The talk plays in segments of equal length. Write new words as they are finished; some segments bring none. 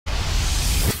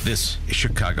This is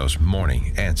Chicago's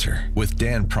Morning Answer with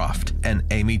Dan Proft and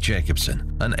Amy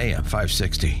Jacobson on AM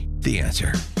 560. The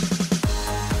Answer.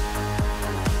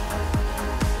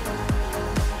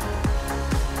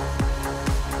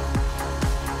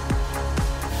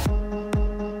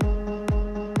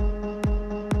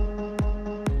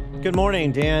 Good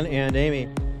morning, Dan and Amy.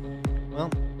 Well,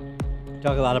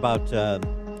 talk a lot about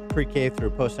pre-K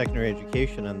through post-secondary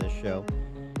education on this show.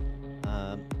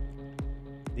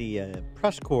 The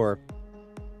press corps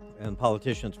and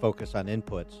politicians focus on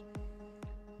inputs.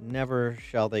 Never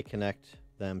shall they connect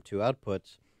them to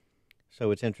outputs.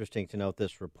 So it's interesting to note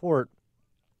this report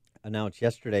announced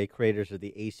yesterday, creators of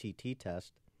the ACT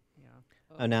test,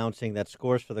 announcing that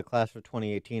scores for the class of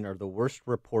 2018 are the worst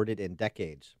reported in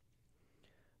decades.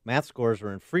 Math scores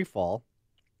are in free fall,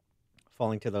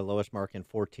 falling to their lowest mark in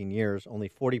 14 years. Only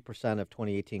 40% of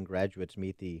 2018 graduates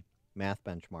meet the math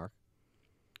benchmark.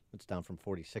 It's down from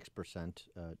 46%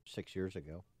 6 years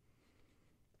ago.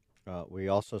 We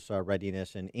also saw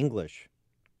readiness in English,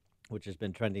 which has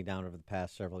been trending down over the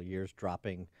past several years,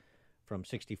 dropping from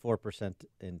 64%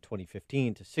 in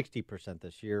 2015 to 60%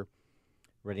 this year.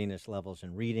 Readiness levels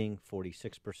in reading,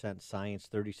 46%, science,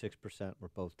 36%, were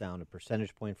both down a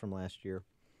percentage point from last year.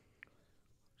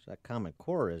 So that Common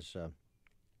Core has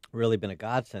really been a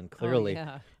godsend, clearly. Oh,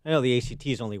 yeah. I know the ACT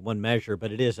is only one measure,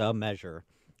 but it is a measure.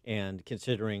 And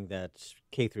considering that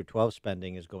K through 12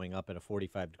 spending is going up at a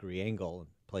 45-degree angle in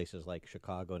places like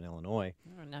Chicago and Illinois.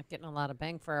 We're not getting a lot of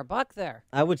bang for our buck there.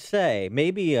 I would say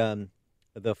maybe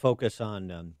the focus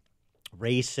on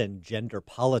race and gender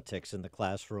politics in the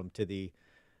classroom to the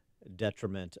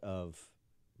detriment of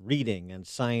reading and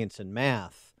science and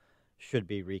math should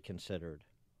be reconsidered.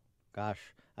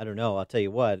 Gosh, I don't know. I'll tell you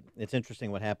what, it's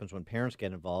interesting what happens when parents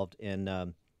get involved.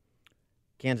 In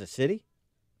Kansas City,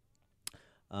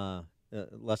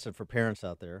 lesson for parents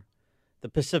out there, the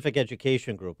Pacific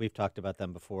Education Group, we've talked about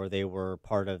them before. They were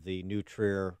part of the New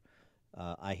Trier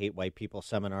I Hate White People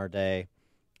Seminar Day.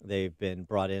 They've been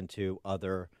brought into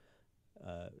other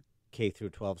K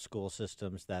through 12 school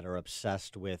systems that are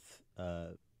obsessed with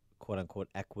quote-unquote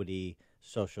equity,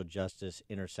 social justice,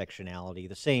 intersectionality,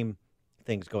 the same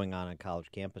things going on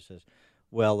college campuses.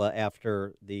 Well,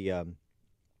 after the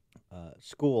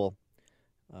school,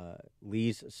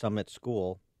 Lee's Summit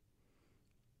School,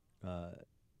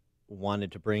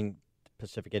 wanted to bring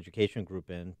Pacific Education Group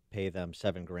in, pay them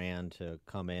 $7,000 to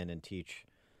come in and teach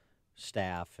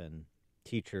staff and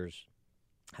teachers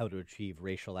how to achieve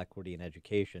racial equity in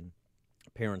education.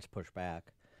 Parents push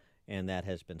back, and that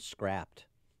has been scrapped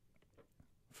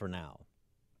for now.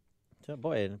 So,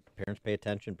 boy, parents pay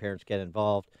attention, parents get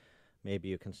involved. Maybe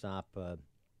you can stop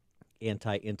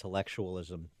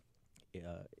anti-intellectualism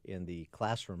in the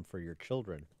classroom for your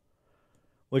children.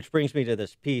 Which brings me to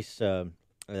this piece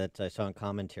that I saw in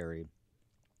commentary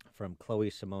from Chloe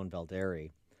Simone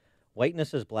Valderi.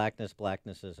 Whiteness is blackness,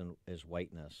 blackness is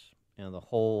whiteness. And the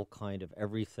whole kind of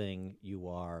everything you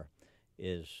are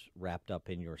is wrapped up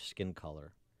in your skin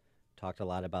color. Talked a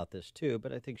lot about this too,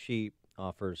 but I think she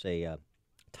offers a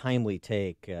timely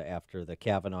take after the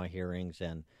Kavanaugh hearings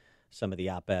and some of the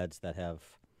op-eds that have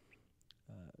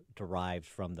derived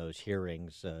from those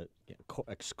hearings,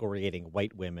 excoriating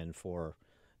white women for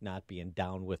not being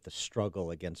down with the struggle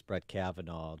against Brett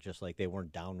Kavanaugh, just like they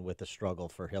weren't down with the struggle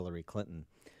for Hillary Clinton.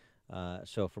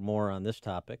 So for more on this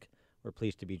topic, we're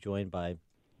pleased to be joined by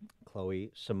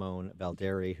Chloe Simone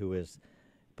Valderi, who is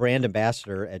brand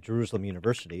ambassador at Jerusalem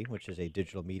University, which is a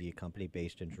digital media company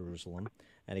based in Jerusalem.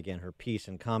 And again, her piece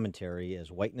and commentary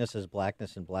is Whiteness is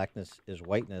Blackness and Blackness is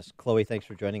Whiteness. Chloe, thanks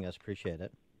for joining us. Appreciate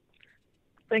it.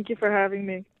 Thank you for having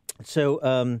me.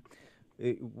 So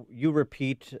you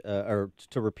repeat, or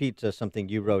to repeat something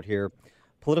you wrote here,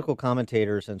 political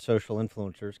commentators and social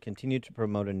influencers continue to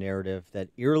promote a narrative that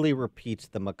eerily repeats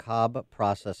the macabre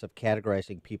process of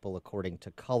categorizing people according to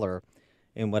color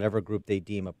in whatever group they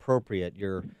deem appropriate.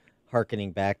 You're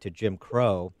hearkening back to Jim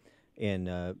Crow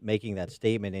in making that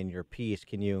statement in your piece.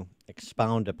 Can you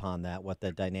expound upon that, what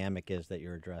the dynamic is that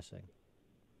you're addressing?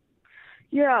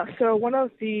 Yeah, so one of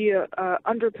the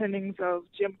underpinnings of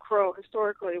Jim Crow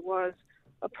historically was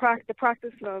the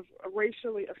practice of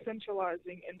racially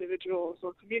essentializing individuals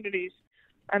or communities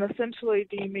and essentially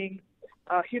deeming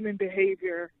human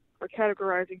behavior or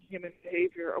categorizing human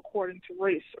behavior according to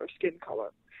race or skin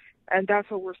color. And that's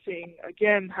what we're seeing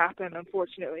again happen,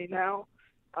 unfortunately, now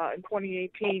in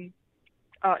 2018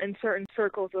 in certain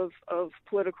circles of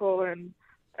political and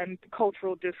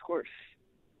cultural discourse.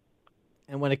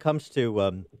 And when it comes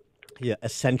to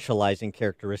essentializing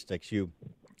characteristics, you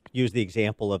use the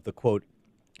example of the, quote,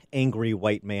 angry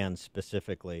white man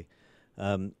specifically.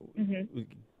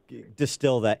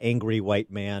 distill that angry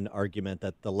white man argument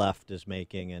that the left is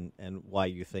making and why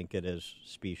you think it is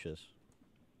specious.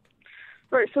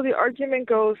 Right. So the argument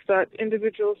goes that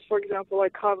individuals, for example,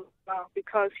 like Kavanaugh,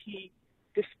 because he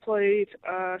displayed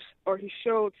or he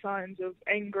showed signs of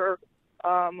anger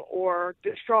or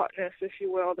distraughtness, if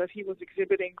you will, that he was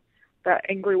exhibiting that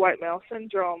angry white male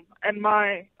syndrome. And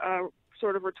my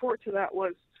sort of retort to that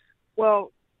was,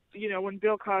 well, when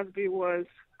Bill Cosby was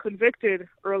convicted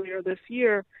earlier this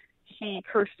year, he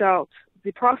cursed out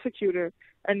the prosecutor,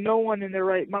 and no one in their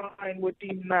right mind would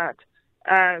deem that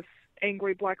as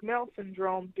angry black male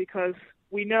syndrome, because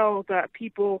we know that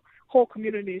whole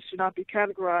communities should not be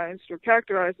categorized or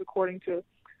characterized according to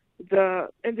the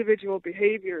individual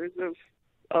behaviors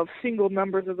of single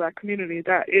members of that community.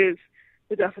 That is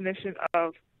the definition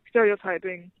of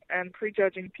stereotyping and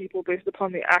prejudging people based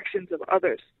upon the actions of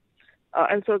others.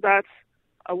 And so that's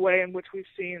a way in which we've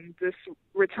seen this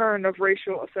return of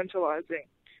racial essentializing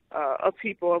of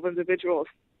people, of individuals,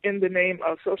 in the name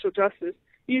of social justice,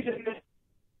 even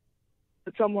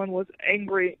if someone was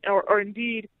angry or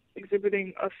indeed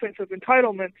exhibiting a sense of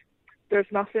entitlement. There's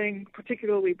nothing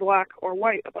particularly black or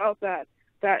white about that.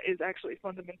 That is actually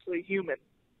fundamentally human.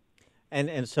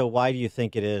 And so why do you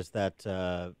think it is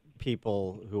that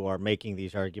people who are making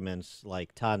these arguments,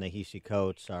 like Ta-Nehisi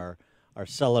Coates, are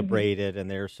celebrated, and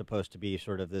they're supposed to be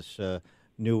sort of this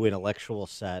new intellectual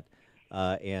set,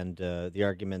 and the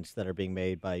arguments that are being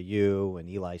made by you and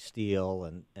Eli Steele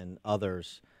and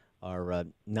others are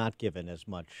not given as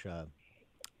much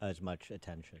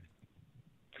attention?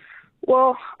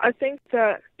 Well, I think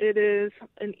that it is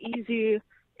an easy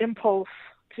impulse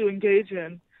to engage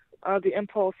in, the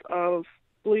impulse of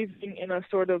believing in a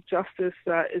sort of justice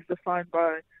that is defined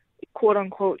by, quote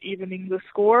unquote, evening the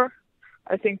score.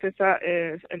 I think that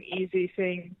is an easy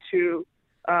thing to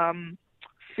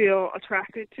feel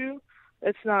attracted to.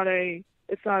 It's not a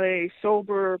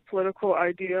sober political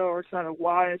idea, or it's not a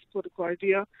wise political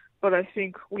idea, but I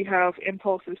think we have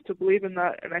impulses to believe in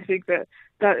that, and I think that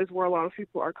is where a lot of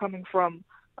people are coming from.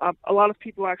 A lot of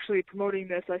people actually promoting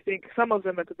this, I think some of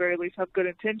them at the very least have good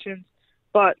intentions,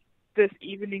 but this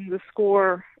evening the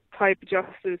score type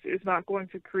justice is not going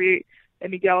to create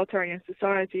an egalitarian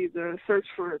society. The search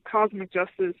for cosmic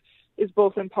justice is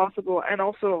both impossible and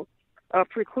also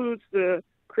precludes the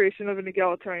creation of an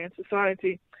egalitarian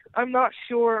society. I'm not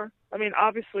sure. I mean,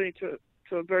 obviously, to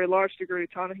a very large degree,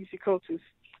 Ta-Nehisi Coates is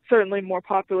certainly more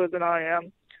popular than I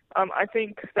am. I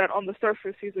think that on the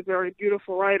surface, he's a very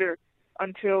beautiful writer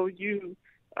until you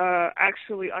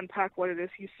actually unpack what it is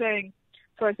he's saying.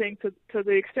 So I think to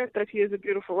the extent that he is a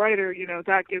beautiful writer,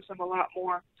 that gives him a lot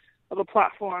more of a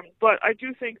platform. But I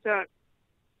do think that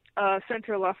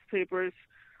center-left papers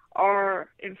are,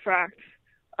 in fact,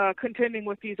 contending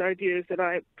with these ideas that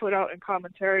I put out in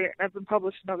commentary, and have been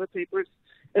published in other papers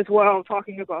as well,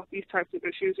 talking about these types of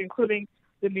issues, including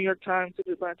the New York Times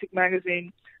and Atlantic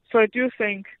Magazine. So I do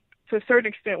think, to a certain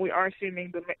extent, we are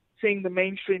seeing the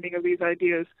mainstreaming of these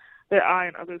ideas that I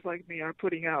and others like me are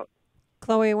putting out.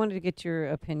 Chloe, I wanted to get your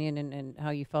opinion and how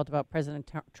you felt about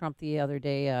President Trump the other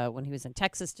day when he was in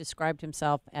Texas, described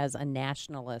himself as a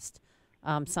nationalist.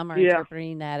 Some are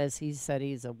interpreting that as he said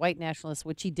he's a white nationalist,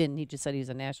 which he didn't. He just said he's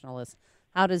a nationalist.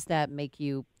 How does that make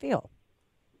you feel?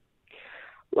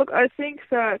 Look, I think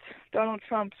that Donald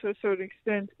Trump, to a certain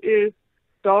extent, is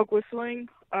dog whistling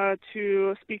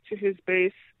to speak to his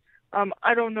base.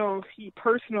 I don't know if he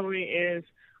personally is.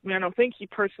 I don't think he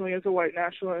personally is a white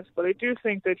nationalist, but I do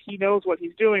think that he knows what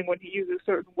he's doing when he uses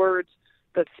certain words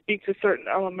that speak to certain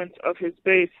elements of his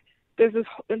base. There's this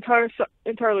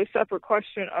entirely separate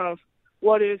question of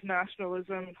what is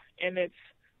nationalism in its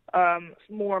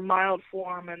more mild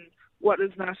form, and what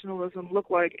does nationalism look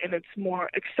like in its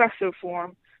more excessive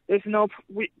form. There's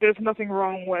nothing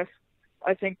wrong with,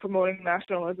 I think, promoting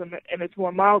nationalism in its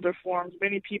more milder forms.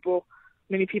 Many people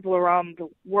around the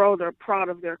world are proud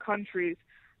of their countries.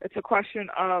 It's a question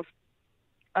of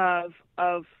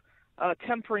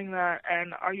tempering that,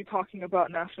 and are you talking about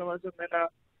nationalism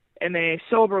in a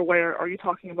sober way, or are you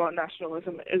talking about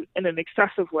nationalism in an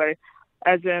excessive way,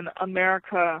 as in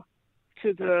America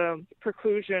to the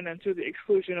preclusion and to the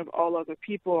exclusion of all other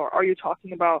people, or are you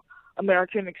talking about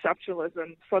American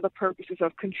exceptionalism for the purposes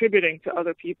of contributing to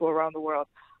other people around the world?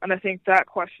 And I think that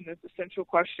question is the central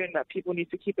question that people need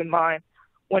to keep in mind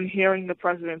when hearing the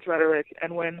president's rhetoric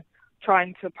and when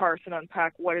trying to parse and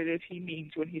unpack what it is he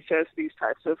means when he says these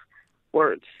types of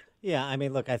words. Yeah, I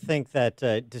mean, look, I think that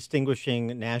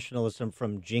distinguishing nationalism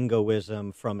from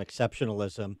jingoism from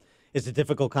exceptionalism is a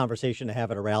difficult conversation to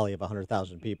have at a rally of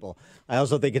 100,000 people. I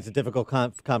also think it's a difficult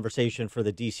conversation for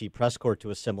the D.C. press corps to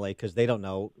assimilate, because they don't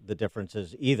know the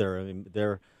differences either. I mean,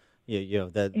 they're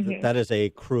That is a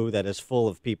crew that is full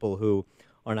of people who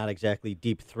are not exactly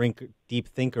deep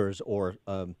thinkers or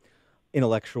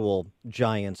intellectual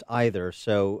giants either.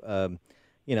 So,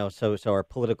 so our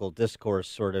political discourse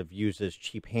sort of uses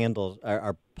cheap handles.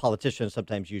 Our politicians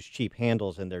sometimes use cheap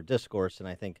handles in their discourse, and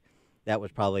I think that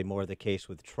was probably more the case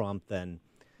with Trump than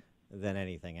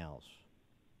anything else.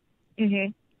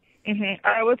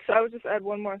 I would just add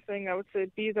one more thing. I would say,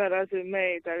 be that as it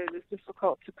may, that it is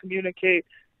difficult to communicate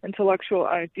intellectual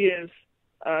ideas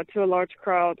to a large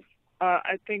crowd.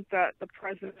 I think that the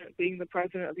president, being the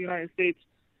president of the United States,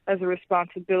 has a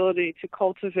responsibility to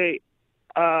cultivate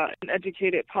an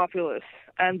educated populace.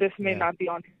 And this may not be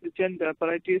on his agenda, but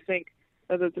I do think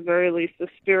that at the very least, the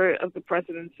spirit of the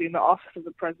presidency and the office of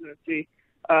the presidency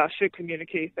should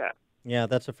communicate that. Yeah,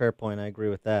 that's a fair point. I agree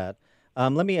with that.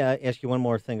 Let me ask you one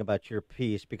more thing about your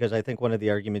piece, because I think one of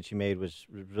the arguments you made was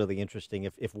really interesting.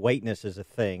 If whiteness is a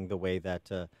thing, the way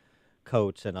that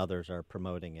Coates and others are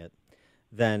promoting it,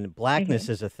 then blackness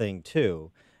is a thing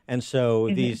too. And so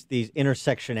these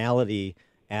intersectionality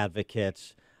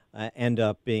advocates end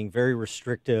up being very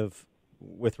restrictive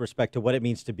with respect to what it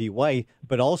means to be white,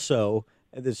 but also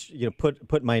this,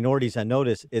 put minorities on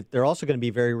notice. They're also going to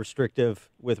be very restrictive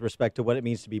with respect to what it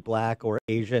means to be black or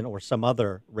Asian or some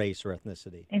other race or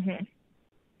ethnicity.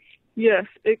 Yes,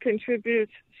 it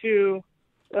contributes to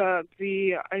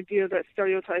the idea that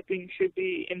stereotyping should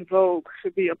be in vogue,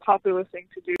 should be a popular thing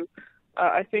to do.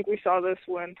 I think we saw this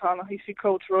when Ta-Nehisi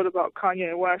Coates wrote about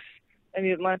Kanye West in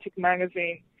the Atlantic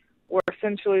magazine, where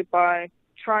essentially by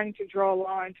trying to draw a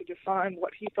line to define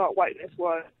what he thought whiteness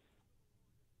was,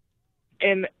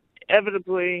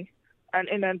 inevitably and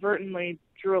inadvertently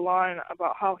drew a line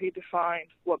about how he defined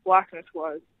what blackness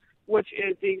was, which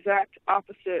is the exact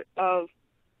opposite of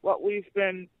what we've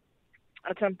been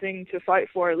attempting to fight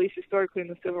for, at least historically in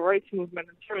the civil rights movement,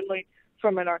 and certainly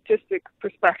from an artistic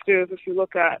perspective. If you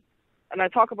look at, and I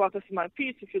talk about this in my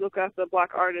piece, if you look at the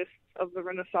black artists of the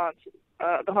Renaissance,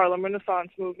 the Harlem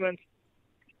Renaissance movement,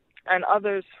 and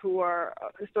others who are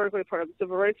historically part of the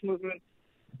civil rights movement,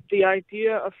 the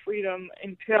idea of freedom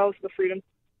entails the freedom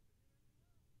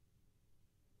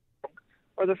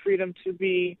or the freedom to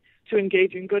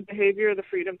engage in good behavior, the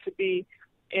freedom to be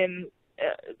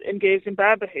engaged in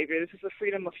bad behavior. This is the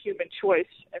freedom of human choice,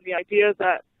 and the idea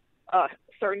that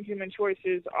certain human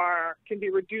choices can be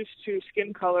reduced to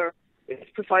skin color is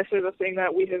precisely the thing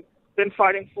that we have been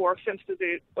fighting for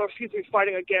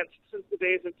fighting against since the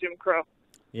days of Jim Crow.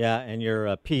 Yeah, and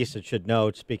your piece, it should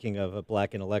note, speaking of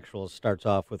black intellectuals, starts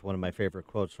off with one of my favorite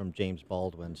quotes from James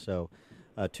Baldwin. So,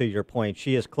 to your point,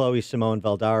 she is Chloe Simone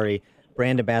Valdari,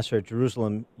 brand ambassador at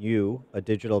Jerusalem U, a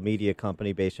digital media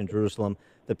company based in Jerusalem.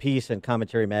 The piece and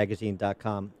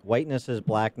commentarymagazine.com. Whiteness is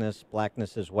blackness,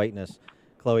 blackness is whiteness.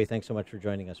 Chloe, thanks so much for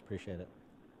joining us. Appreciate it.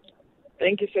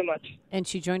 Thank you so much. And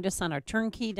she joined us on our turnkey